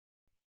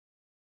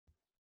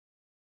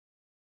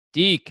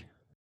Deke,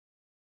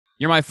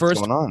 you're my What's first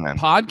going on, man?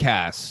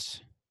 podcast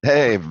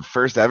Hey,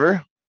 first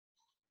ever?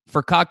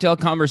 for Cocktail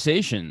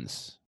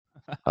Conversations.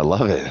 I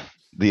love it.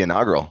 The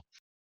inaugural.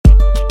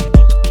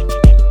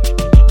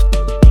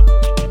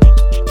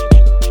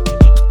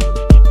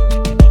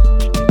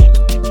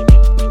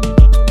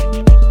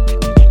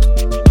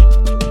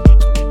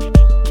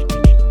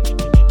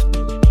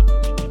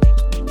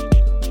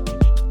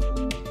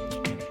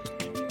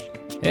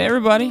 Hey,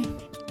 everybody,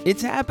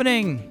 it's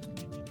happening.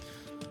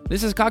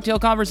 This is Cocktail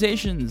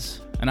Conversations,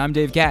 and I'm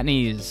Dave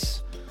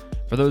Katniss.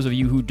 For those of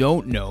you who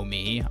don't know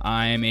me,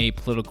 I'm a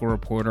political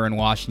reporter in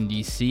Washington,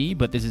 D.C.,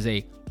 but this is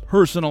a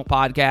personal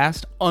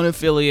podcast,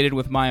 unaffiliated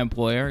with my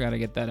employer. Got to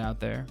get that out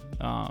there.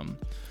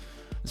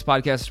 This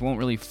podcast won't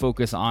really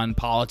focus on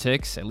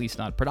politics, at least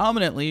not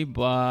predominantly,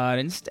 but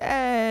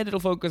instead it'll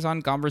focus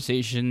on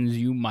conversations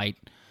you might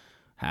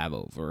have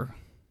over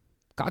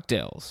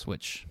cocktails,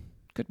 which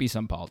could be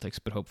some politics,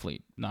 but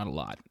hopefully not a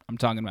lot. I'm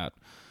talking about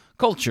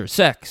culture,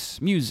 sex,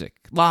 music,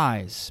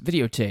 lies,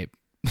 videotape,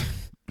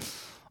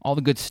 all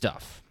the good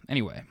stuff.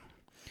 Anyway,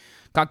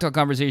 Cocktail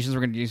Conversations,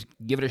 we're going to just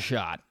give it a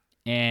shot.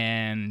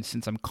 And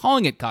since I'm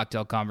calling it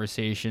Cocktail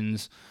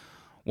Conversations,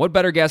 what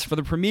better guest for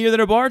the premiere than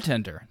a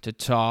bartender to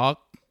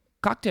talk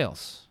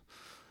cocktails?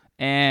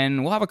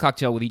 And we'll have a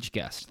cocktail with each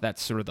guest.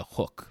 That's sort of the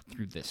hook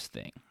through this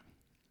thing.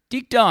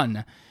 Deke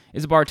Dunn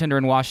is a bartender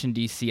in Washington,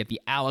 D.C. at the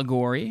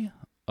Allegory,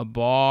 a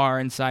bar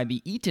inside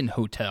the Eaton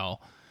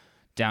Hotel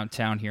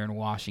downtown here in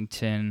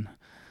Washington.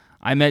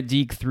 I met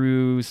Deke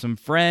through some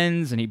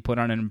friends, and he put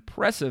on an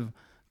impressive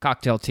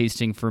cocktail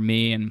tasting for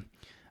me and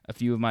a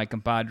few of my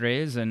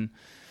compadres. And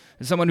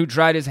as someone who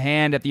tried his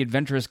hand at the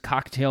adventurous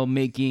cocktail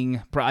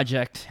making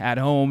project at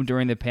home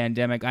during the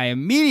pandemic, I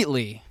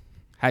immediately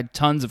had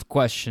tons of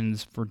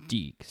questions for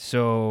Deke.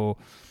 So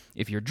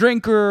if you're a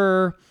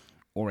drinker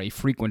or a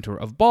frequenter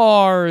of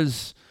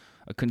bars,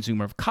 a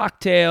consumer of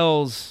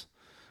cocktails,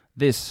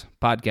 this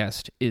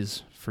podcast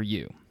is for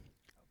you.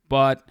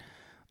 But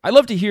I'd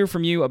love to hear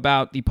from you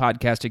about the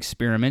podcast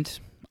experiment.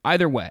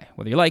 Either way,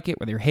 whether you like it,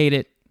 whether you hate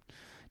it,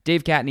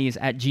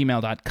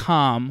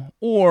 davekatniss@gmail.com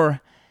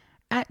or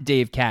at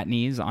Dave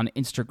Katniss on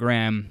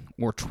Instagram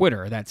or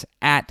Twitter. That's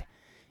at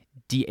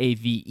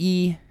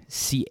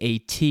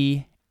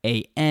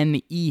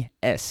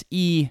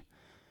DAVECATANESE.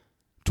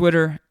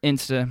 Twitter,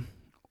 Insta,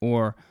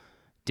 or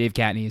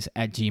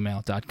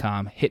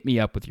davekatniss@gmail.com. Hit me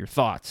up with your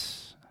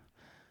thoughts.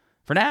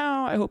 For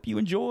now, I hope you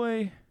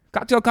enjoy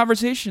Cocktail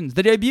Conversations,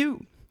 the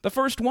debut, the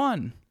first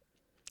one.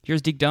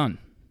 Here's Deke Dunn.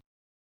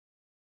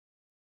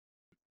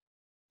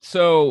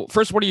 So,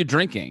 first, what are you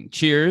drinking?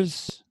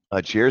 Cheers.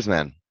 Cheers,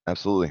 man.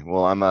 Absolutely.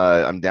 Well,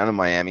 I'm down in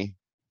Miami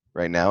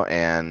right now,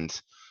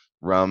 and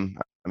rum.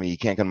 I mean, you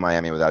can't come to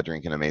Miami without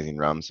drinking amazing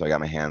rum. So I got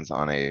my hands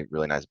on a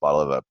really nice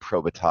bottle of a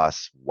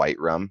Probitas white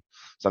rum.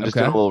 So I'm just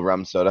doing a little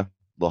rum soda, a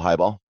little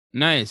highball.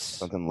 Nice.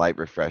 Something light,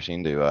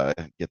 refreshing to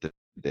get the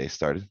day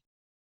started.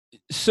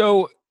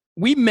 So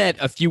we met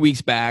a few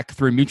weeks back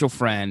through a mutual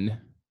friend,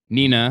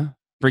 Nina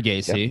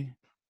Verghese.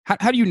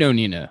 Yep. How do you know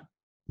Nina?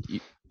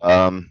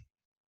 I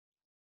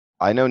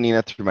know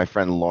Nina through my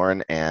friend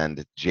Lauren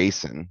and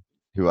Jason,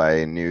 who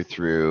I knew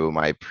through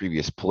my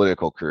previous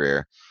political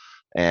career.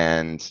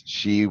 And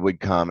she would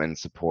come and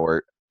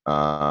support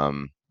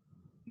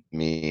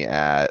me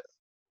at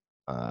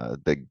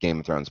the Game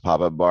of Thrones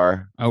pop-up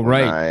bar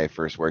when I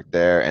first worked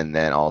there. And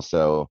then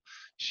also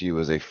she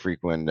was a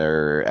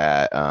frequenter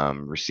at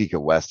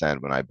Rasika West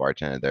End when I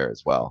bartended there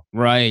as well.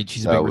 Right.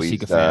 She's a big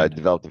Rasika fan.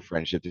 Developed a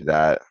friendship through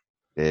that.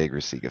 Big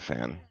Rasika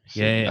fan.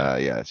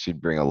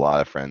 She'd bring a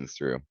lot of friends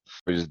through.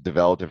 We just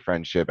developed a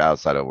friendship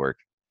outside of work.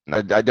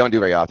 And I don't do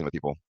very often with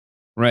people.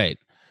 Right.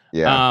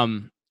 Yeah.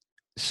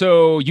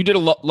 So you did a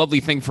lovely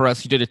thing for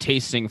us. You did a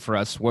tasting for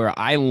us where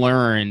I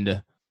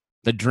learned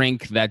the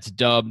drink that's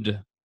dubbed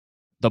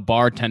the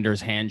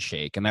bartender's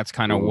handshake, and that's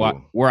kind of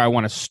where I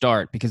want to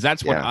start, because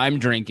that's what I'm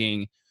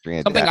drinking.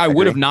 Something I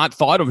would have not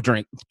thought of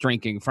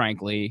drinking,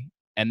 frankly.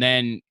 And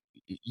then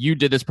you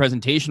did this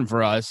presentation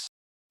for us.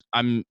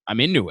 I'm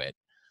into it.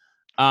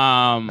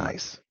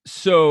 Nice.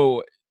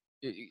 So,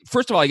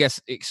 first of all, I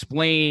guess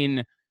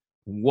explain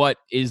what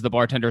is the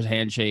bartender's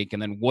handshake,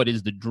 and then what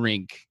is the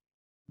drink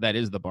that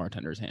is the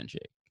bartender's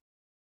handshake.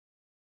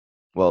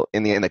 Well,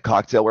 in the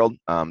cocktail world,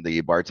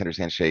 the bartender's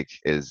handshake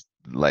is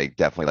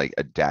definitely like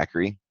a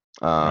daiquiri.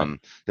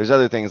 There's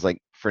other things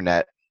like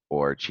Fernet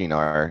or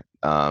Cynar,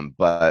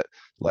 but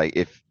like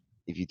if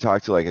you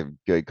talk to like a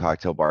good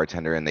cocktail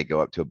bartender and they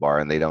go up to a bar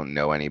and they don't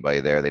know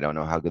anybody there, they don't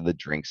know how good the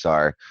drinks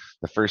are,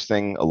 the first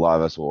thing a lot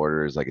of us will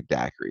order is like a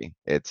daiquiri.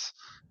 It's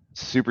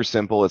super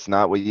simple. It's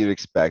not what you'd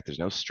expect. There's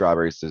no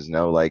strawberries. There's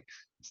no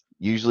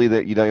usually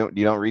that you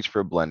don't reach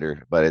for a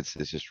blender, but it's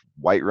just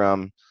white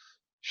rum,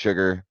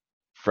 sugar,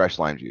 fresh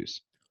lime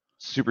juice.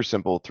 Super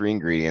simple, 3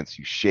 ingredients.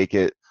 You shake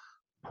it,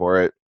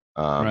 pour it.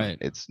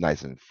 It's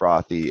nice and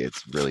frothy.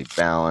 It's really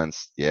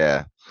balanced.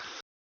 Yeah.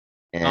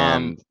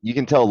 And you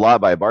can tell a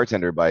lot by a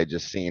bartender by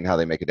just seeing how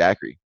they make a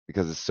daiquiri.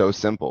 because it's so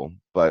simple.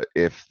 But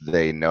if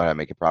they know how to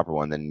make a proper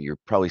one, then you're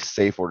probably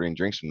safe ordering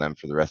drinks from them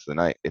for the rest of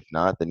the night. If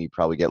not, then you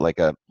probably get like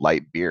a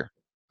light beer,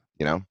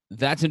 you know?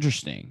 That's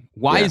interesting.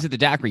 Why Yeah. is it the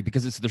daiquiri?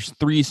 Because there's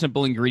three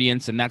simple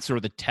ingredients, and that's sort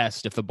of the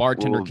test. If the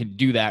bartender Well, can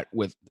do that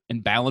with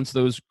and balance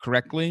those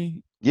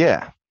correctly.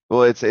 yeah.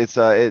 Well,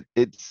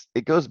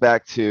 it goes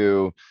back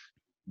to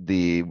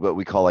the what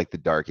we call like the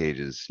dark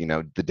ages. You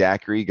know, the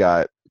daiquiri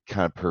got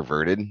kind of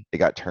perverted. It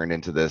got turned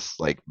into this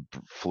like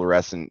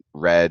fluorescent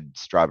red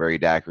strawberry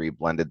daiquiri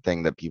blended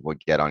thing that people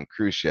would get on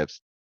cruise ships.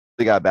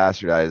 They got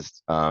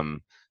bastardized.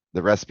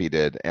 The recipe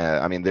did.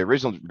 I mean, the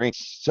original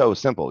drink's so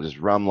simple, just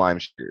rum, lime,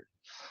 sugar.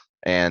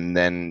 And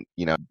then,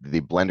 you know,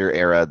 the blender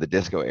era, the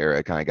disco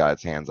era kind of got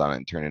its hands on it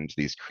and turned into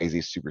these crazy,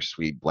 super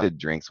sweet blended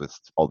drinks with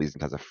all these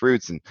kinds of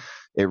fruits. And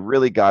it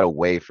really got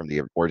away from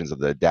the origins of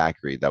the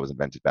daiquiri that was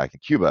invented back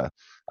in Cuba.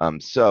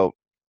 So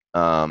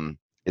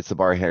it's the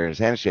bartender's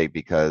handshake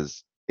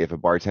because if a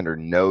bartender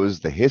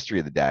knows the history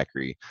of the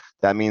daiquiri,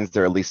 that means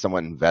they're at least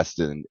somewhat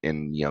invested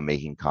in you know,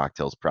 making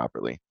cocktails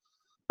properly.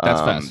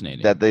 That's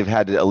fascinating. That they've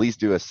had to at least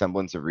do a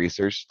semblance of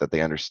research, that they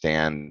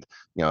understand,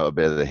 you know, a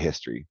bit of the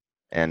history.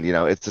 And you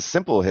know, it's a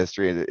simple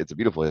history, it's a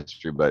beautiful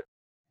history, but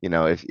you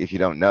know, if you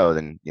don't know,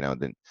 then you know,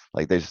 then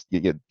like there's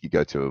you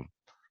go to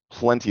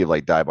plenty of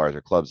like dive bars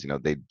or clubs, you know,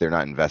 they're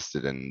not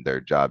invested in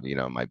their job, you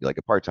know, it might be like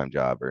a part-time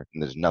job, or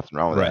and there's nothing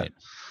wrong with that. Right.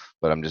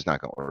 But I'm just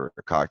not going to order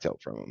a cocktail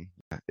from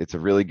them. It's a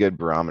really good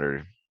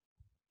barometer.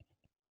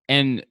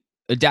 And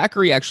the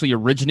daiquiri actually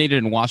originated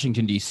in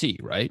Washington, D.C.,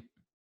 right?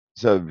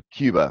 So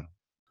Cuba.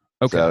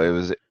 Okay. So it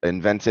was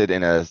invented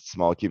in a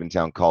small Cuban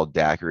town called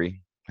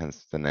Daiquiri,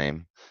 hence the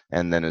name.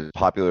 And then it was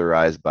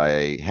popularized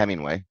by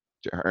Hemingway,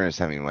 Ernest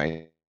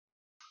Hemingway,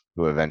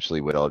 who eventually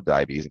would develop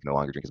diabetes and can no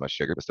longer drink as much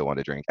sugar, but still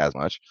wanted to drink as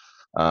much.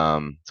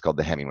 It's called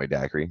the Hemingway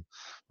Daiquiri.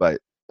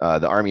 But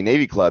the Army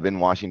Navy Club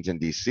in Washington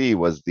D.C.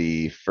 was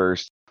the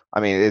first. I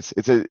mean,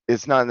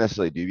 it's not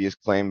necessarily a dubious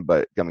claim,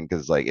 but I mean,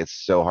 because like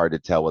it's so hard to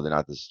tell whether or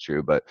not this is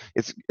true, but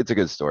it's a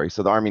good story.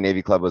 So the Army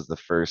Navy Club was the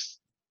first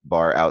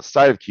bar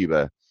outside of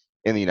Cuba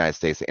in the United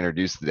States to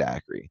introduce the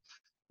daiquiri,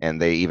 and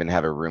they even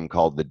have a room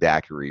called the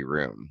Daiquiri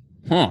Room,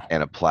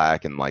 and a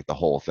plaque and like the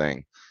whole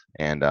thing.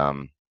 And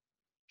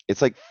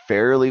it's like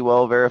fairly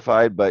well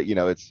verified, but you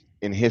know, it's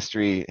in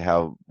history,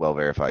 how well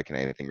verified can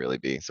anything really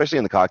be, especially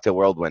in the cocktail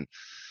world when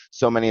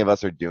so many of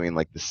us are doing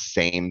like the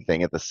same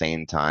thing at the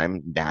same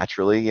time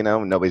naturally, you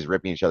know, nobody's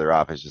ripping each other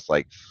off. It's just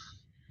like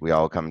we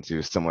all come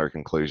to similar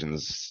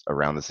conclusions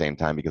around the same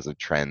time because of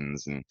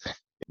trends. And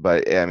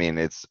but I mean,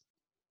 it's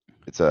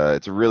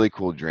a really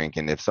cool drink,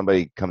 and if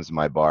somebody comes to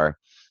my bar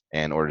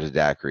and orders a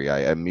daiquiri,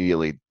 I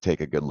immediately take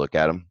a good look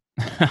at them,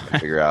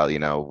 figure out, you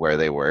know, where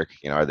they work.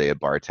 You know, are they a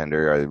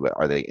bartender?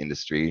 Are they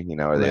industry? You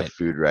know, are they a Right.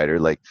 food writer?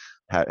 Like,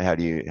 how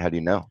do you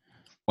know?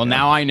 Well, Yeah.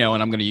 now I know,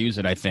 and I'm going to use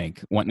it. I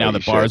think now Oh, the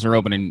you bars should. are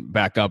opening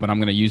back up, and I'm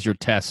going to use your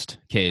test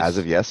case. As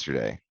of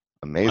yesterday,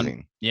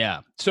 amazing. Yeah.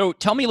 So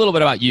tell me a little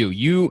bit about you.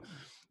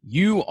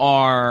 You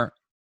are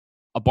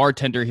a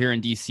bartender here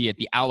in DC at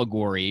the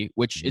Allegory,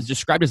 which is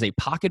described as a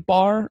pocket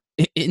bar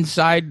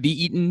inside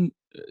the Eaton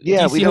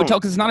Yeah, DC we don't. hotel,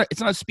 because it's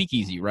not a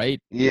speakeasy, right?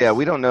 Yeah,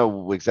 we don't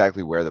know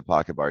exactly where the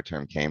pocket bar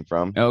term came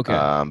from. Okay.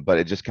 But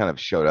it just kind of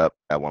showed up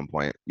at one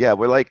point. Yeah,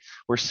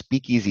 we're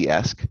speakeasy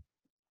esque.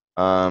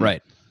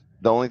 Right.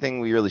 The only thing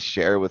we really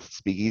share with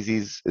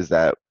speakeasies is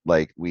that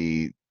like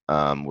we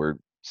have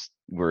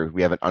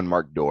an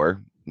unmarked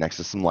door next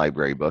to some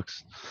library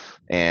books,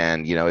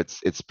 and you know,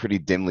 it's pretty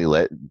dimly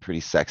lit,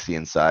 pretty sexy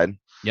inside.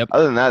 Yep.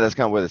 Other than that, that's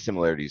kind of where the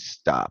similarities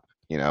stop,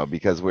 you know,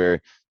 because we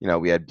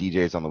have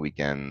DJs on the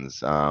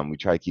weekends. We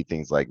try to keep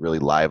things like really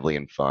lively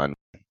and fun.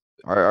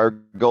 Our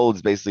goal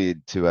is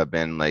basically to have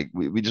been like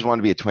we just want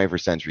to be a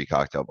 21st century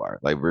cocktail bar.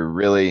 Like we're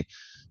really,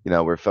 you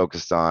know, we're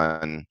focused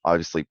on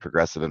obviously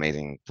progressive,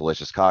 amazing,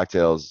 delicious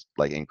cocktails,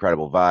 like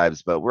incredible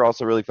vibes, but we're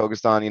also really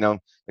focused on, you know,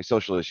 like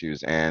social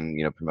issues and,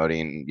 you know,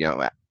 promoting, you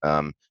know,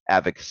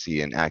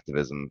 advocacy and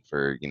activism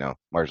for, you know,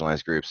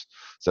 marginalized groups.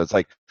 So it's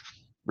like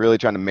really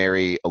trying to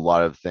marry a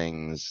lot of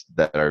things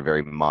that are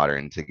very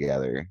modern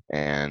together.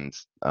 And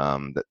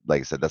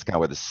like I said, that's kind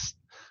of where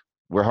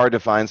we're hard to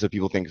find, so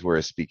people think we're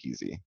a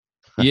speakeasy.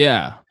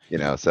 Yeah. You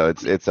know, so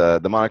it's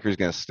the moniker is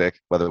going to stick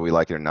whether we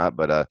like it or not.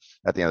 But at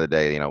the end of the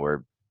day, you know,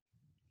 we're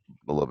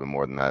a little bit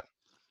more than that.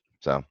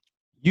 So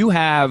You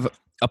have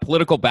a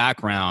political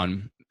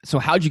background. So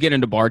how'd you get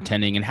into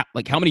bartending,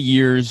 and how many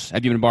years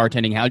have you been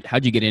bartending?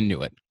 How'd you get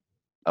into it?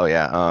 oh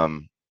yeah,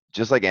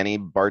 just like any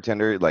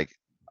bartender, like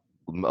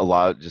a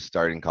lot just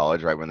started in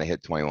college right when they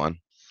hit 21.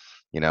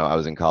 You know, I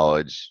was in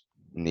college,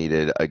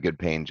 needed a good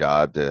paying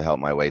job to help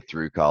my way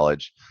through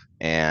college,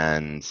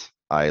 and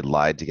I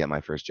lied to get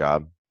my first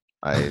job.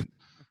 I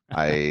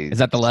I Is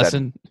that the said,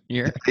 lesson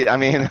here? I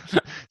mean,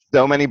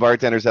 so many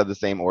bartenders have the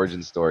same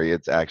origin story.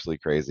 It's actually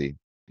crazy,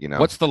 you know.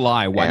 What's the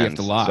lie? Why do you have And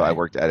to so I lie?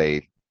 worked at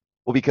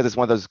well, because it's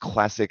one of those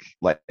classic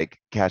like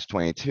catch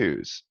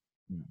 22s.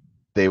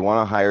 They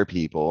want to hire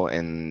people,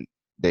 and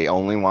they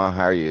only want to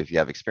hire you if you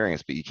have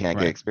experience, but you can't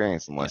get Right.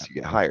 experience Yeah. unless you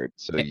get hired.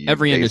 So you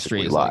Every industry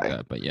basically is like lie.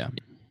 that, but yeah.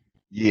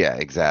 Yeah,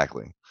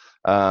 exactly.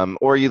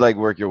 Or you like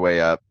work your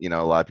way up. You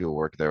know, a lot of people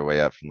work their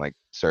way up from like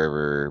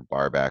server,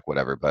 bar back,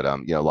 whatever. But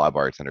you know, a lot of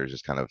bartenders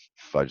just kind of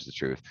fudge the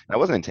truth. And I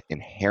wasn't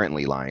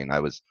inherently lying.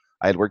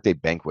 I had worked a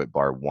banquet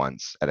bar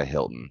once at a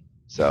Hilton,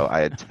 so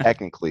I had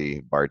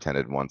technically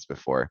bartended once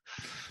before,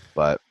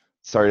 but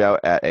started out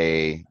at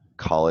a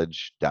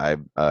college dive,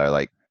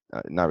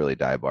 not really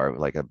dive bar, but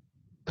like a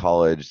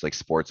college like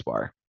sports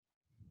bar,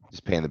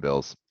 just paying the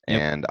bills. Yep.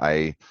 And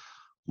I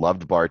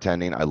loved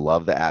bartending. I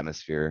love the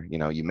atmosphere. You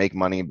know, you make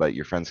money, but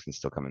your friends can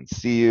still come and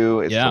see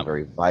you. It's Yeah. still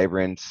very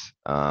vibrant.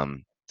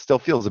 Still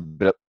feels a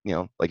bit, you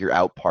know, like you're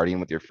out partying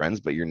with your friends,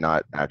 but you're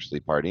not actually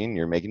partying.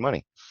 You're making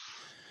money.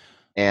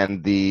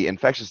 And the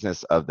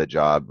infectiousness of the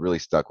job really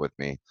stuck with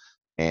me.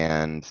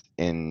 And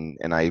when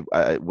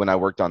I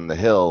worked on the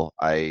Hill,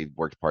 I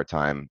worked part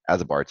time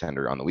as a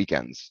bartender on the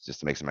weekends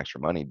just to make some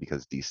extra money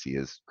because DC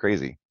is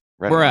crazy.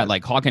 We're at Rent-wise.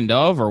 like Hawk and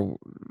Dove or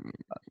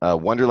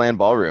Wonderland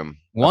Ballroom up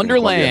in Columbia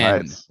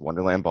Wonderland. Heights.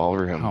 Wonderland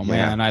Ballroom. Oh Yeah.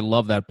 man, I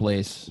love that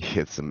place.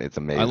 It's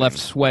amazing. I left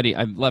sweaty.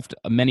 I've left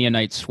many a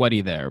night sweaty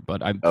there,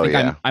 but I Oh think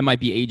yeah, I might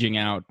be aging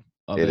out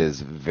of it it.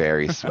 is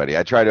very sweaty.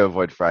 I try to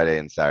avoid Friday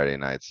and Saturday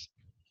nights.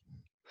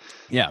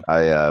 Yeah.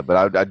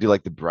 I'd do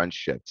like the brunch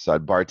shift. So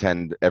I'd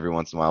bartend every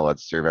once in a while. I'd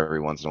serve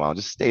every once in a while.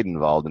 Just stayed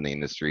involved in the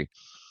industry.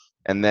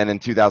 And then in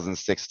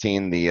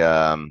 2016,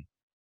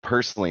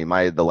 personally,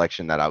 the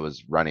election that I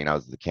was running, I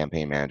was the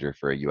campaign manager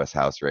for a U.S.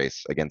 House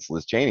race against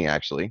Liz Cheney,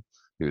 actually,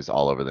 who's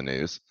all over the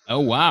news. Oh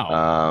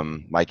wow.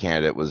 My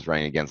candidate was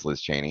running against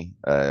Liz Cheney,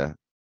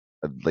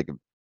 like a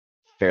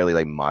fairly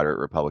like moderate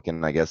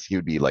Republican. I guess he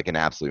would be like an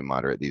absolute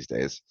moderate these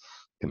days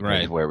compared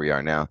Right. to where we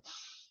are now.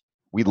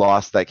 We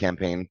lost that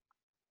campaign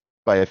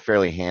by a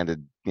fairly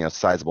handed, you know,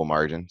 sizable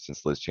margin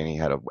since Liz Cheney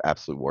had an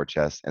absolute war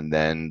chest. And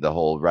then the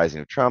whole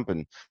rising of Trump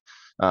and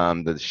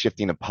the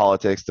shifting of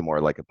politics to more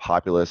like a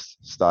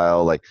populist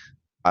style. Like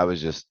I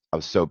was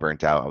so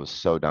burnt out. I was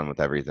so done with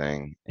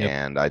everything. Yep.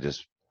 And I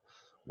just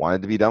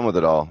wanted to be done with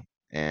it all.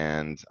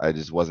 And I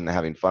just wasn't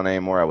having fun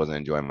anymore. I wasn't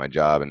enjoying my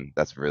job. And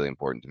that's really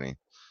important to me.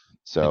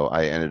 So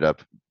I ended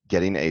up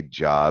getting a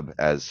job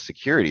as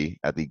security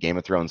at the Game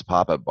of Thrones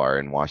pop-up bar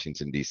in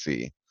Washington,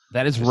 D.C.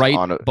 That is Just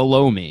right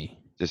below me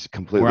just where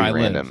completely I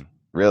random. live.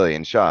 Really,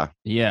 in Shaw.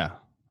 Yeah. It's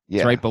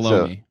Yeah. right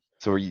below me.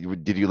 So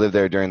did you live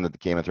there during the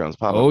Game of Thrones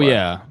pop-up Oh bar?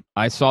 yeah.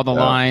 I saw the Oh.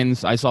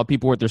 lines. I saw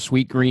people with their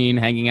sweet green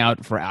hanging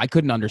out for I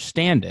couldn't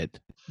understand it.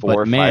 4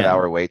 or But man, 5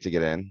 hour wait to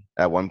get in.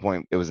 At one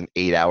point, it was an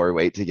 8 hour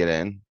wait to get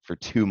in for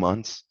 2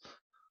 months.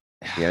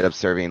 He ended up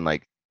serving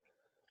like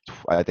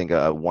I think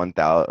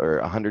 1,000 or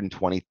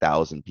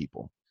 120,000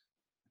 people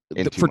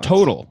in 2 for months.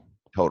 total.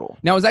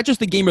 Now, is that just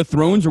the Game of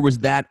Thrones, or was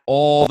that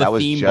all the That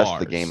was theme just bars?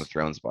 the Game of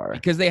Thrones bar.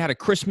 Because they had a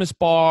Christmas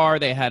bar,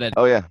 they had a,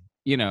 Oh yeah,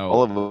 you know,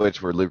 all of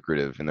which were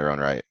lucrative in their own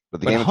right.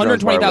 But the but Game of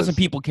Thrones bar 120,000 was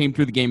people came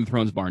through the Game of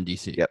Thrones bar in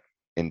DC. Yep.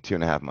 in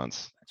 2.5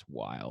 months. That's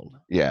wild.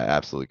 Yeah,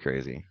 absolutely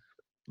crazy.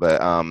 But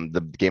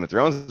the Game of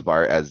Thrones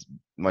bar, as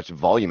much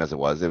volume as it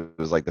was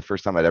like the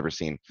first time I'd ever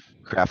seen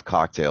craft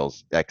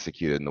cocktails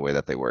executed in the way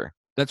that they were.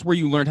 That's where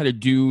you learned how to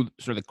do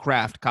sort of the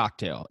craft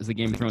cocktail. Is the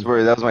Game of Thrones?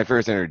 That was my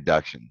first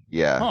introduction.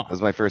 Yeah, Huh. that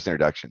was my first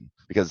introduction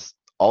because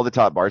all the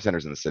top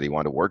bartenders in the city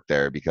wanted to work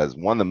there because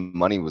one, the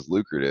money was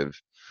lucrative,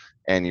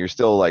 and you're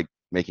still like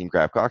making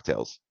craft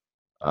cocktails.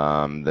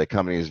 The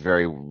company is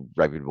very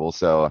reputable,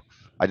 so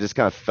I just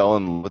kind of fell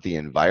in love with the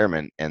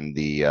environment and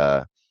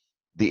the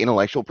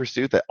intellectual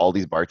pursuit that all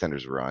these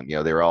bartenders were on. You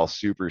know, they were all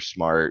super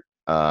smart,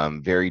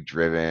 very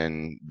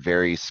driven,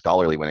 very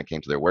scholarly when it came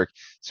to their work,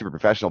 super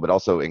professional, but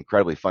also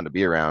incredibly fun to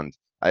be around.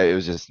 It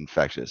was just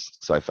infectious.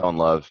 So I fell in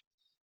love,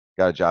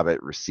 got a job at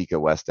Resica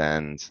West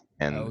End,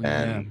 and Oh,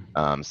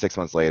 then 6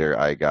 months later,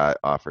 I got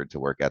offered to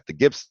work at the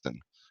Gibson,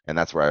 and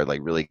that's where I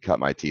like really cut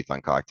my teeth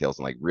on cocktails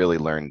and like really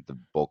learned the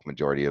bulk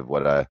majority of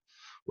what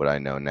I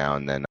know now.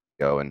 And then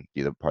go and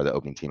be the part of the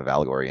opening team of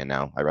Allegory, and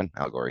now I run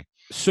Allegory.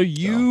 So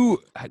you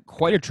had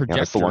quite a Yeah,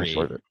 that's the long trajectory,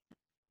 short of it.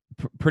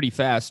 pretty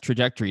fast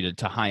trajectory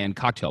to high-end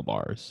cocktail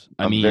bars.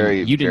 I I'm mean, very,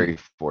 you didn't. very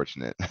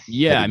fortunate.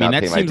 Yeah, I I did mean not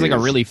that pay my seems like a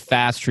dues. really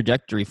fast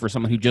trajectory for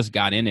someone who just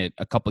got in it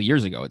a couple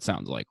years ago. It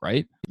sounds like,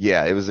 right?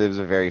 Yeah, it was a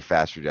very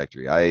fast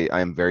trajectory. I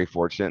am very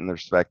fortunate in the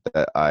respect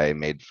that I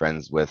made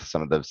friends with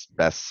some of the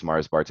best,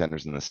 smartest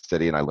bartenders in the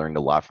city, and I learned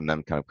a lot from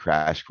them. Kind of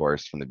crash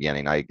course from the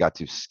beginning. I got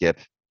to skip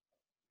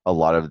a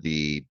lot of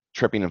the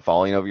tripping and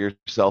falling over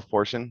yourself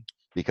portion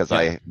because Yeah.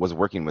 I was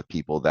working with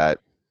people that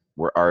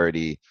were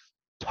already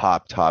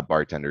top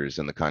bartenders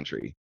in the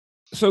country.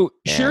 So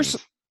share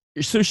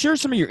And share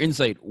some of your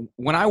insight.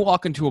 When I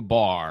walk into a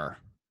bar,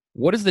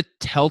 what is the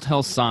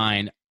telltale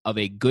sign of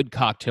a good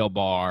cocktail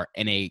bar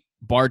and a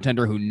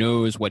bartender who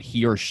knows what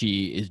he or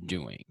she is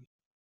doing?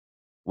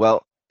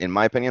 well, in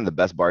my opinion, the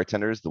best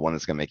bartender is the one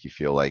that's gonna make you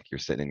feel like you're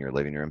sitting in your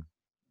living room.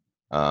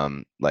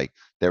 Like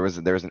there was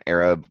an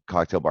era of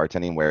cocktail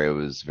bartending where it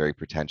was very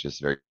pretentious,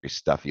 very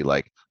stuffy.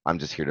 Like I'm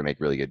just here to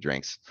make really good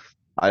drinks.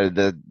 I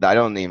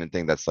don't even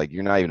think that's like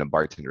you're not even a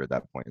bartender at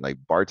that point. Like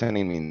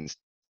bartending means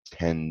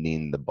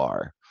tending the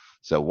bar.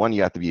 So one,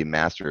 you have to be a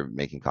master of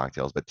making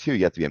cocktails, but two,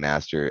 you have to be a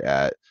master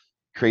at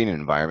creating an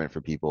environment for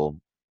people,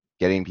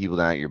 getting people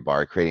down at your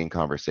bar, creating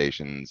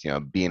conversations,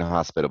 being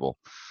hospitable.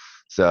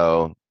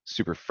 So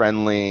super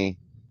friendly,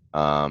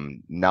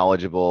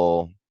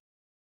 knowledgeable.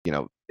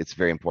 It's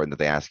very important that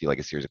they ask you like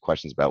a series of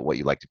questions about what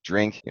you like to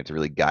drink, to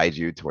really guide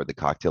you toward the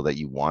cocktail that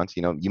you want.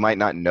 You might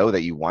not know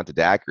that you want a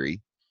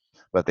daiquiri,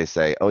 but they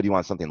say, oh, do you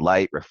want something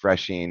light,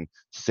 refreshing,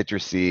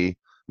 citrusy,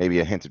 maybe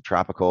a hint of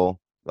tropical?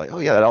 Like, oh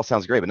yeah, that all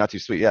sounds great, but not too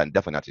sweet. Yeah,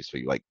 definitely not too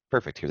sweet. Like,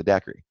 perfect. Here's a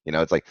daiquiri.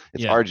 It's like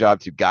it's Yeah. our job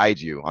to guide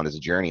you on this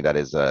journey that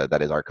is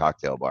our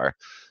cocktail bar,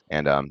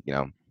 and you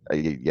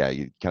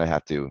kind of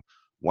have to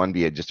one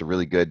be just a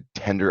really good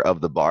tender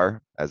of the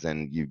bar, as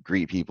in you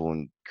greet people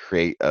and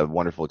create a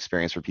wonderful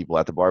experience for people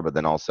at the bar, but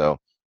then also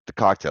the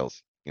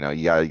cocktails. You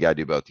gotta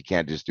do both. You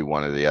can't just do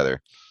one or the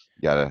other.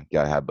 You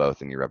gotta have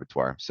both in your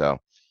repertoire. So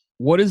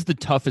What is the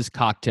toughest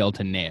cocktail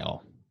to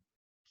nail?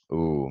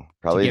 ooh,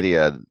 probably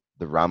get-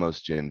 the Ramos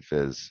Gin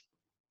Fizz.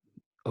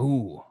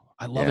 Ooh,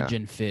 I love a Yeah.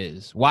 gin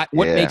fizz. What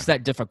Yeah. makes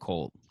that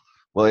difficult?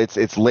 Well,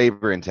 it's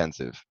labor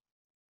intensive.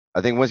 I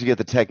think once you get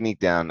the technique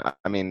down,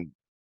 I mean,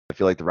 I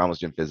feel like the Ramos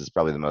Gin Fizz is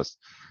probably the most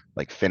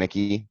like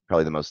finicky,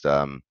 probably the most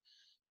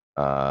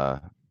uh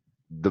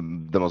the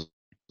most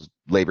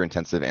labor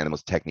intensive and the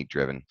most technique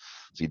driven.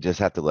 So you just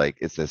have to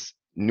it's this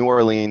New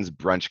Orleans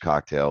brunch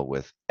cocktail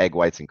with egg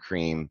whites and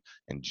cream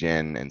and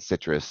gin and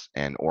citrus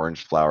and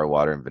orange flower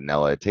water and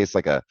vanilla. It tastes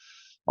like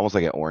almost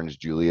like an orange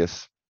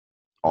Julius,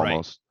 Right.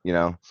 almost,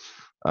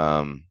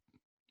 Um,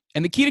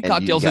 And the key to And you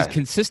cocktails is got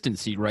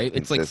consistency, right?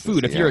 It's like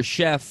food. consistency, If you're yeah.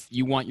 a chef,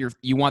 you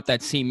want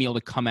that same meal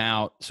to come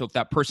out. So if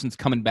that person's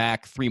coming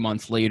back 3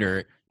 months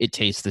later, it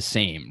tastes the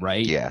same,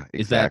 right? Yeah,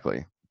 Is that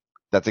exactly.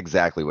 That's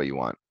exactly what you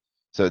want.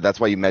 So that's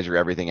why you measure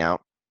everything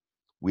out.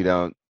 We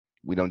don't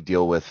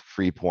deal with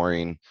free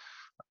pouring.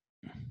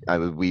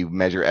 We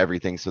measure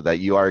everything so that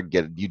you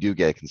do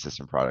get a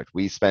consistent product.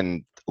 We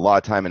spend a lot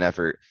of time and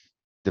effort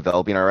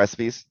developing our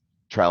recipes,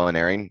 trial and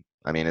erroring.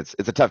 I mean, it's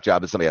a tough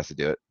job, but somebody has to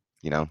do it.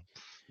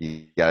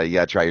 You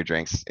gotta try your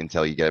drinks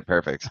until you get it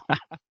perfect.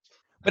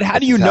 But how That's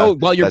do you just know? how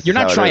Well, you're that's just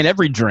not how it trying is.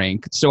 every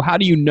drink, so how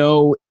do you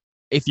know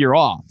if you're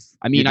off?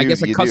 I mean, I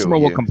guess a You customer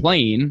do. will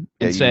complain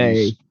Yeah, and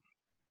say,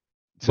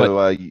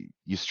 so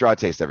you straw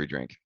taste every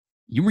drink.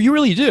 "You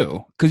really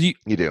do," because You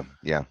do.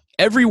 Yeah.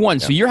 everyone.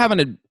 So Yeah. you're having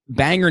a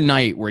banger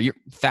night where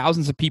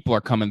thousands of people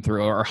are coming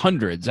through, or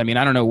hundreds. I mean,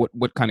 I don't know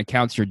what kind of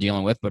counts you're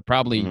dealing with, but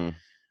probably Mhm.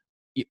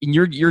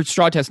 you're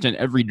straw testing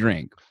every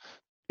drink.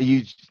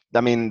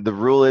 I mean, the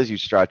rule is you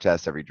straw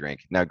test every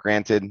drink. Now,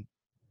 granted,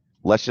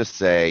 let's just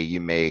say you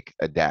make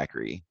a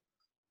daiquiri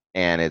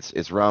and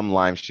it's rum,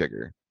 lime,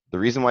 sugar. The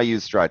reason why you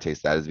use straw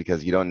taste that is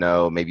because you don't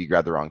know, maybe you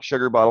grab the wrong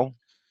sugar bottle,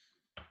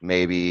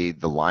 maybe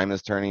the lime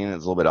is turning, it's a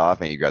little bit off,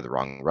 maybe you grab the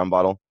wrong rum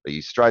bottle, but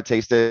you straw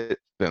taste it,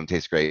 boom,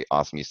 tastes great,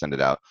 awesome, you send it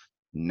out.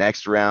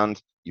 Next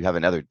round, you have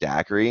another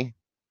daiquiri,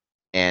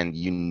 and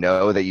you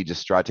know that you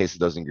just straw tasted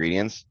those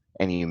ingredients,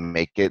 and you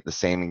make it the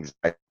same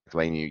exact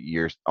way, and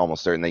you're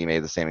almost certain that you made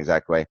it the same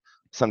exact way.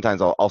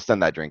 Sometimes I'll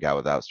send that drink out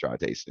without straw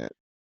tasting it.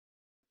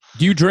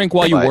 Do you drink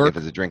while you But work? if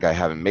it's a drink I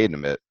haven't made in a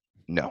bit,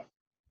 no,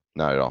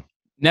 not at all.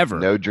 Never.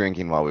 No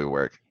drinking while we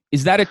work.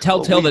 Is that a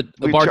telltale that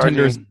the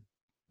bartender's charging-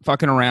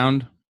 fucking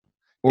around,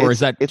 or is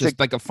that it's just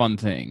like a fun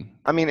thing?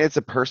 I mean, it's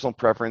a personal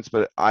preference,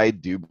 but I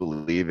do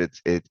believe it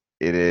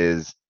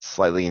is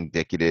slightly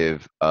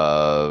indicative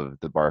of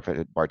the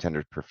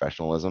bartender's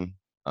professionalism.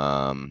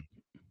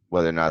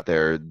 Whether or not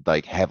they're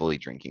like heavily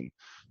drinking,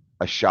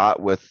 a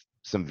shot with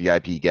some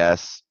VIP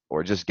guests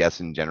or just guests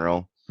in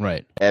general,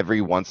 Right.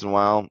 every once in a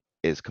while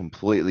is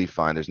completely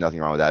fine. There's nothing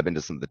wrong with that. I've been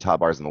to some of the top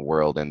bars in the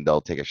world, and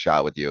they'll take a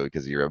shot with you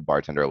because you're a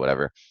bartender or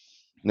whatever.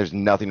 And there's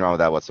nothing wrong with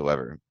that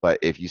whatsoever. But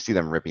if you see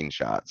them ripping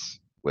shots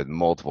with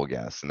multiple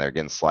guests and they're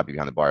getting sloppy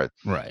behind the bar,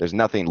 Right. there's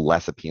nothing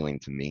less appealing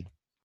to me.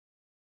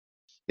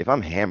 If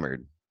I'm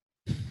hammered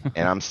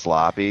and I'm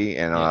sloppy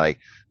and Yeah. like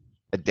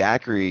a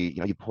daiquiri,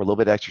 you pour a little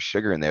bit extra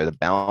sugar in there, the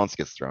balance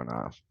gets thrown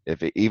off.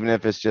 Even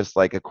if it's just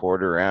like a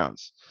quarter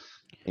ounce,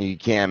 and you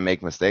can't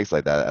make mistakes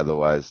like that.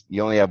 Otherwise,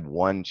 you only have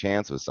one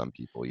chance with some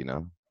people.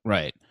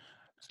 Right.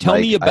 Tell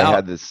me I about.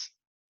 had this.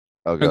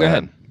 Oh, Go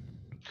ahead.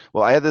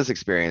 Well, I had this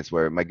experience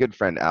where my good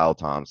friend Al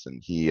Thompson,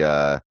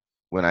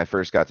 when I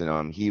first got to know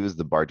him, he was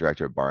the bar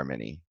director of Bar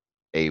Mini,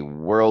 a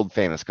world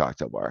famous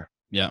cocktail bar.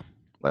 Yeah.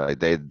 Like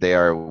they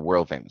are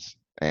world famous,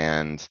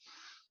 and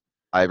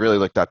I really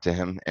looked up to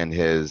him and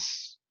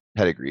his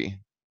pedigree,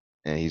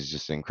 and he's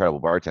just an incredible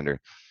bartender.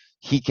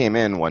 He came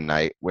in one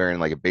night wearing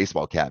like a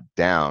baseball cap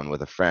down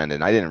with a friend,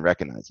 and I didn't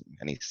recognize him.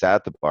 And he sat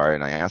at the bar,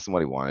 and I asked him what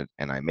he wanted,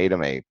 and I made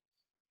him a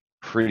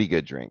pretty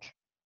good drink.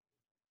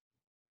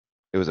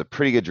 It was a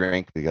pretty good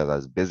drink because I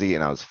was busy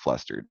and I was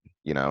flustered,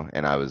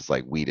 and I was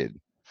like weeded.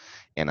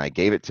 And I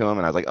gave it to him,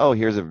 and I was like, "Oh,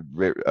 here's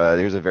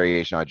a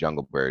variation on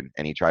Jungle Bird."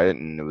 And he tried it,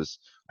 and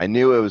I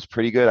knew it was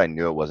pretty good. I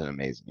knew it wasn't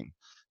amazing,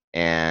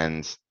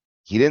 and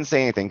he didn't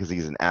say anything because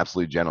he's an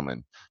absolute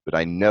gentleman. But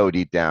I know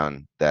deep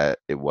down that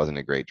it wasn't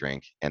a great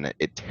drink, and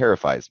it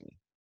terrifies me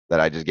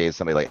that I just gave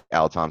somebody like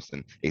Al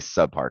Thompson a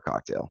subpar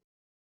cocktail.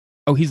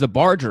 Oh, he's the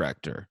bar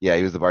director. Yeah,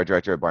 he was the bar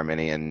director at Bar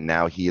Mini, and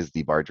now he is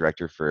the bar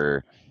director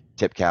for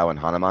Tip Cow and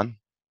Hanuman.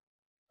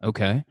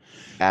 Okay.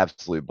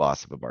 Absolute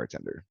boss of a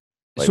bartender.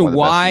 Like So one of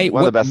the best, why?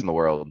 one of the best in the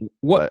world.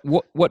 But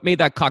What made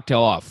that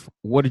cocktail off?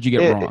 What did you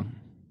get it, wrong?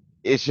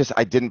 it's just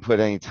I didn't put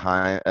any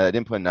time. I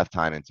didn't put enough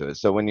time into it.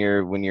 So when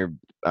I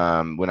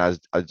was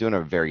doing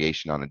a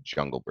variation on a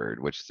Jungle Bird,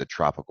 which is a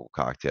tropical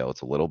cocktail.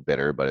 It's a little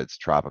bitter, but it's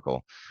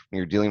tropical. When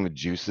you're dealing with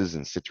juices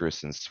and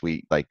citrus and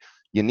sweet, like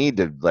you need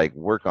to like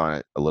work on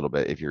it a little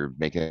bit if you're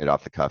making it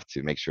off the cuff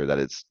to make sure that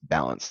it's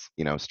balanced.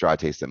 Straw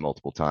taste it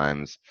multiple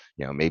times.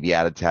 Maybe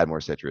add a tad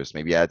more citrus,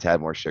 maybe add a tad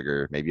more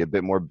sugar, maybe a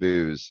bit more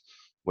booze,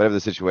 whatever the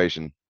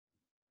situation.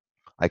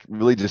 I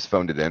really just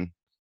phoned it in,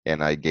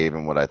 and I gave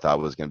him what I thought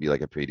was going to be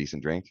like a pretty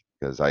decent drink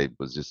because I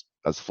was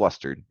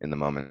flustered in the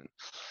moment,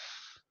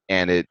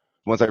 and it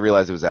once I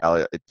realized it was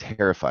Ale, it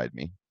terrified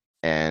me,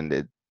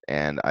 and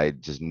I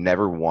just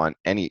never want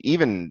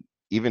even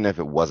if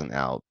it wasn't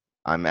out.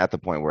 I'm at the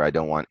point where I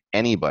don't want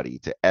anybody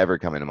to ever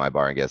come into my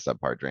bar and get a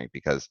subpar drink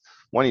because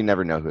one, you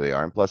never know who they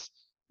are, and plus,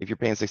 if you're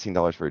paying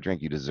 $16 for a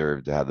drink, you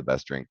deserve to have the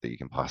best drink that you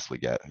can possibly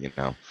get.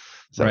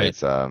 So Right.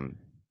 it's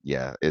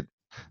yeah, it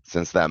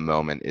since that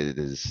moment it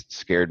has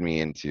scared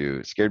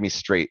me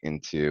straight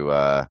into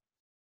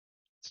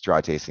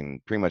straw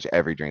tasting pretty much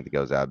every drink that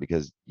goes out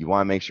because you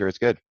want to make sure it's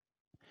good.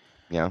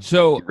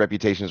 So Your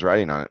reputation is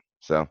riding on it.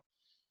 So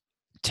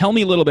tell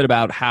me a little bit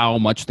about how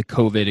much the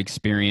COVID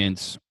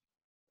experience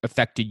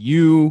affected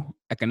you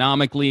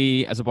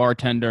economically as a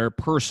bartender,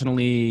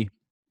 personally,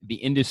 the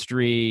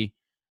industry.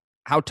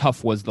 How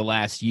tough was the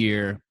last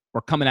year?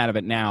 We're coming out of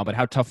it now, but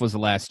how tough was the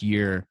last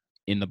year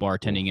in the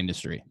bartending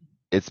industry?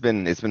 it's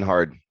been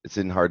hard. It's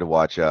been hard to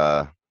watch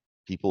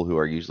people who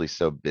are usually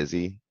so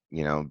busy,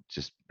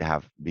 just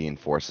being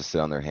forced to sit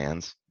on their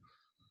hands.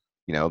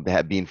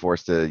 Being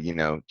forced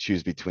to,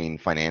 choose between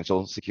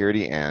financial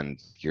security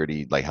and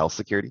security, like health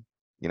security.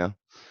 You know,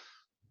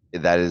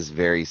 that is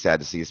very sad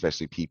to see,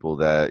 especially people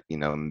that,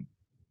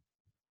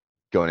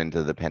 going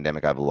into the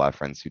pandemic. I have a lot of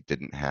friends who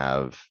didn't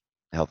have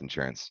health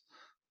insurance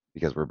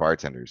because we're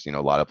bartenders. A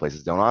lot of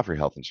places don't offer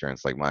health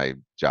insurance like my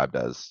job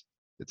does.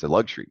 It's a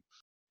luxury.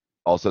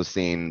 Also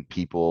seeing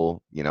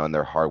people, in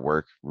their hard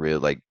work,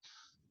 really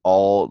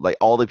all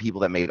the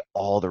people that made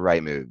all the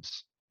right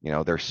moves.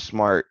 They're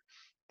smart.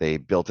 They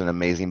built an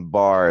amazing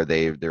bar.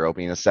 They're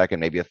opening a second,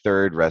 maybe a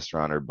third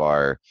restaurant or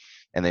bar,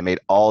 and they made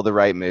all the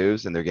right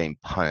moves, and they're getting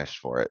punished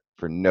for it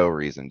for no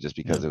reason, just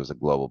because Yeah. it was a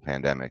global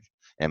pandemic,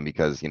 and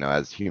because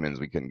as humans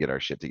we couldn't get our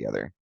shit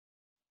together.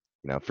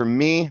 For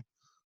me,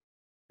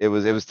 it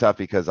was tough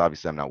because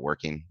obviously I'm not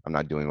working. I'm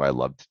not doing what I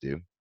love to do,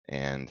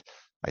 and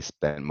I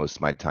spent most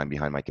of my time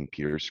behind my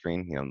computer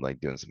screen.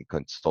 Like doing some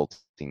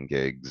consulting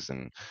gigs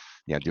and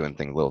doing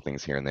little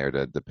things here and there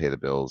to pay the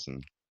bills,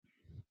 and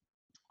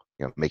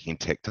making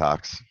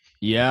TikToks.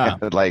 Yeah.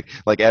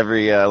 like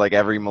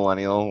every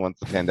millennial, once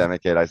the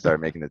pandemic hit, I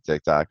started making a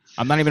TikTok.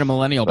 I'm not even a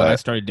millennial, but I But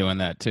started doing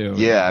that too.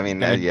 yeah, I It's mean,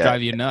 gonna yeah.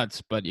 drive you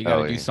nuts, but you got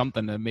to Oh, do yeah.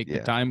 something to make the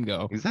Yeah. time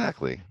go.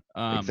 Exactly.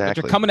 But you're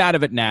Exactly. coming out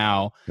of it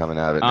now. Coming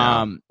out of it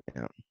now.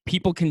 Yeah.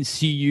 People can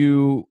see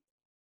you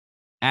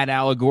at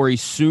Allegory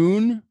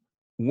soon.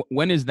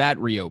 When is that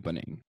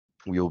reopening?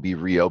 We will be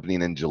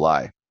reopening in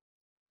July.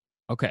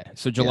 Okay,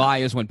 so July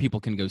is when people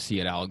can go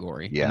see at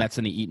Allegory, Yeah. and that's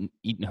in the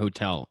Eaton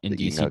Hotel in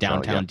The Eaton DC, Hotel,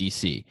 downtown yeah.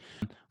 DC.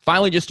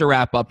 Finally, just to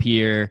wrap up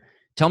here,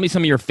 tell me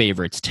some of your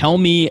favorites. Tell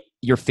me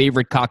your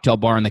favorite cocktail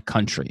bar in the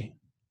country.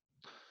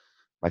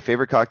 My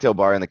favorite cocktail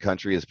bar in the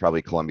country is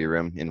probably Columbia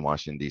Room in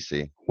Washington,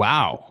 D.C.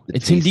 Wow, The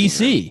it's in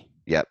tasting room. DC.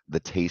 Yep, the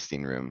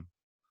tasting room.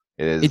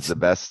 It is It's-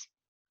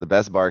 the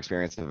best bar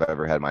experience I've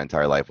ever had in my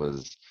entire life.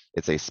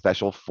 It's a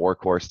special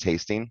 4-course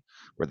tasting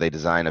where they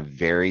design a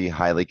very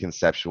highly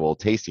conceptual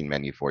tasting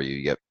menu for you.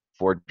 You get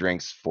 4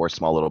 drinks, 4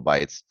 small little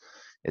bites.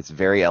 It's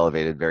very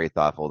elevated, very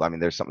thoughtful. I mean,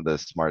 there's some of the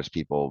smartest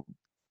people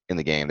in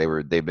the game.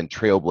 They've been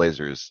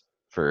trailblazers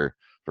for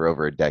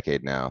over a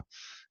decade now.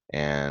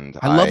 And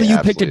I love that you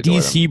picked a absolutely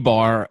adore them. DC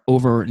bar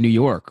over New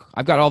York.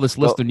 I've got all this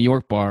list Well- of New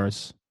York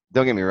bars.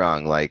 Don't get me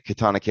wrong, like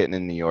Katana Kitten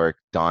in New York,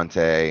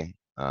 Dante.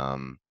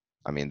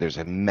 I mean, there's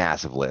a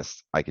massive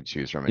list I could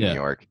choose from in Yeah. New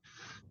York.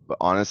 But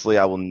honestly,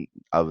 I will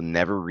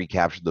never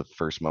recapture the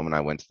first moment I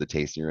went to the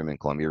tasting room in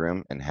Columbia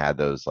Room and had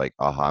those like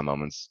aha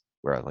moments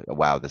where I was like, oh,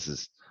 wow,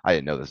 I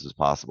didn't know this was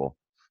possible.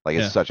 Like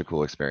it's Yeah. such a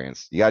cool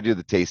experience. You gotta do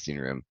the tasting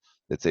room.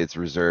 It's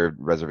reserved,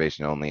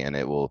 reservation only, and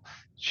it will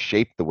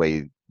shape the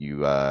way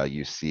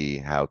you see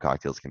how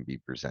cocktails can be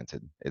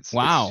presented. It's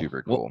Wow.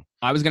 super Well, cool.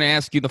 I was going to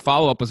ask you, the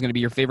follow-up was going to be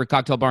your favorite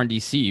cocktail bar in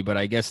DC, but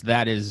I guess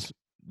that is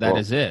Well,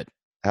 it.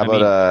 How I mean-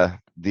 about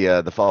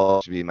the follow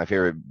should be my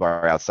favorite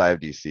bar outside of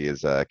DC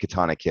is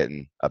Katana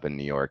Kitten up in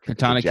New York. It's a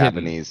Katana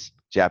Kitten.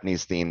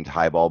 Japanese themed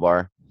highball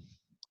bar.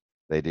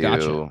 They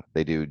Gotcha.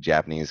 do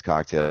Japanese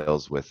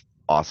cocktails with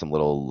awesome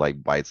little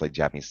like bites like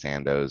Japanese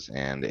sandos,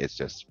 and it's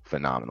just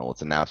phenomenal.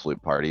 It's an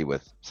absolute party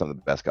with some of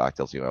the best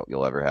cocktails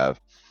you'll ever have.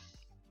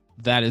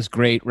 That is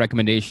great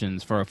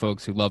recommendations for our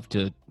folks who love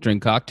to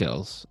drink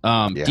cocktails.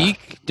 Yeah.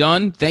 Deke,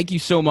 Dunn, thank you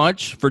so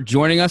much for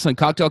joining us on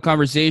Cocktail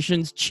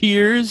Conversations.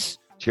 Cheers.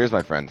 Cheers,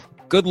 my friend.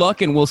 Good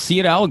luck, and we'll see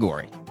you at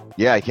Allegory.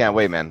 Yeah, I can't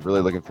wait, man.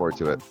 Really looking forward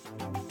to it.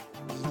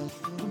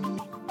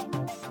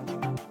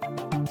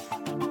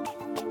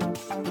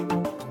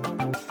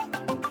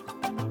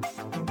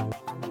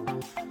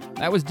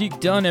 That was Deke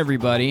Dunn,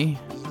 everybody,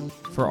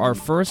 for our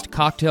first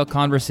cocktail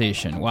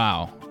conversation.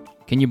 Wow.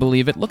 Can you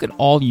believe it? Look at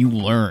all you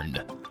learned.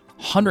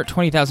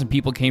 120,000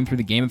 people came through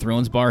the Game of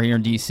Thrones bar here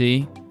in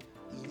D.C.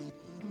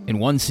 in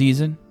one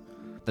season.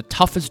 The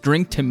toughest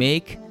drink to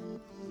make,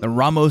 the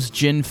Ramos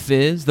Gin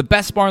Fizz. The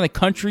best bar in the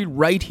country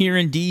right here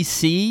in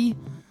D.C.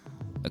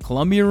 The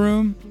Columbia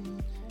Room.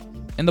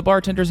 And the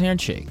bartender's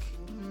handshake.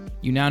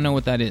 You now know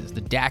what that is.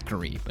 The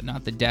daiquiri, but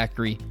not the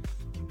daiquiri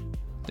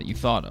that you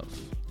thought of.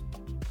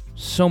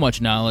 So much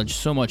knowledge,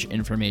 so much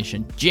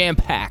information,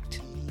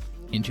 jam-packed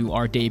into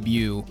our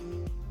debut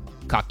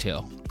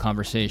cocktail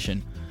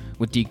conversation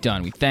with Deke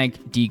Dunn. We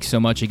thank Deke so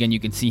much. Again, you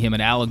can see him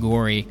at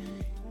Allegory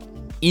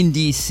in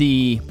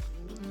D.C.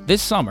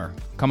 this summer,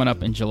 coming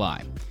up in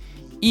July.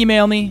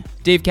 Email me,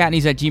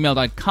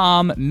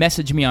 davecatneys@gmail.com.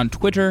 Message me on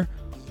Twitter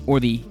or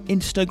the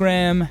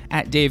Instagram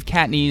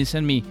 @DaveCatneys.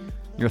 Send me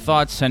your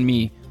thoughts. Send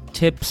me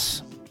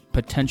tips,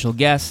 potential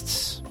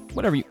guests,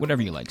 whatever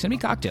you like. Send me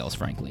cocktails,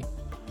 frankly.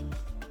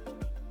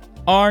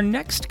 Our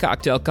next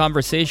cocktail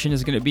conversation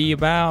is going to be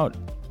about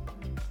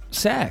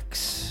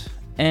sex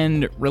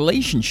and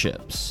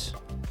relationships.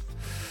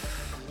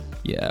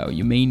 Yeah,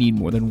 you may need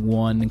more than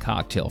one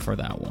cocktail for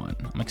that one.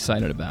 I'm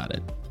excited about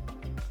it.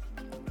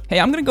 Hey,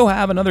 I'm going to go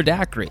have another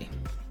daiquiri.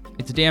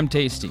 It's damn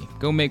tasty.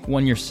 Go make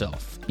one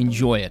yourself.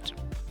 Enjoy it.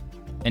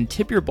 And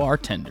tip your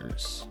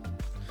bartenders.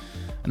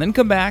 And then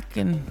come back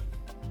and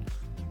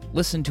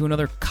listen to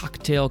another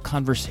cocktail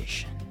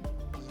conversation.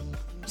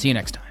 See you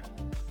next time.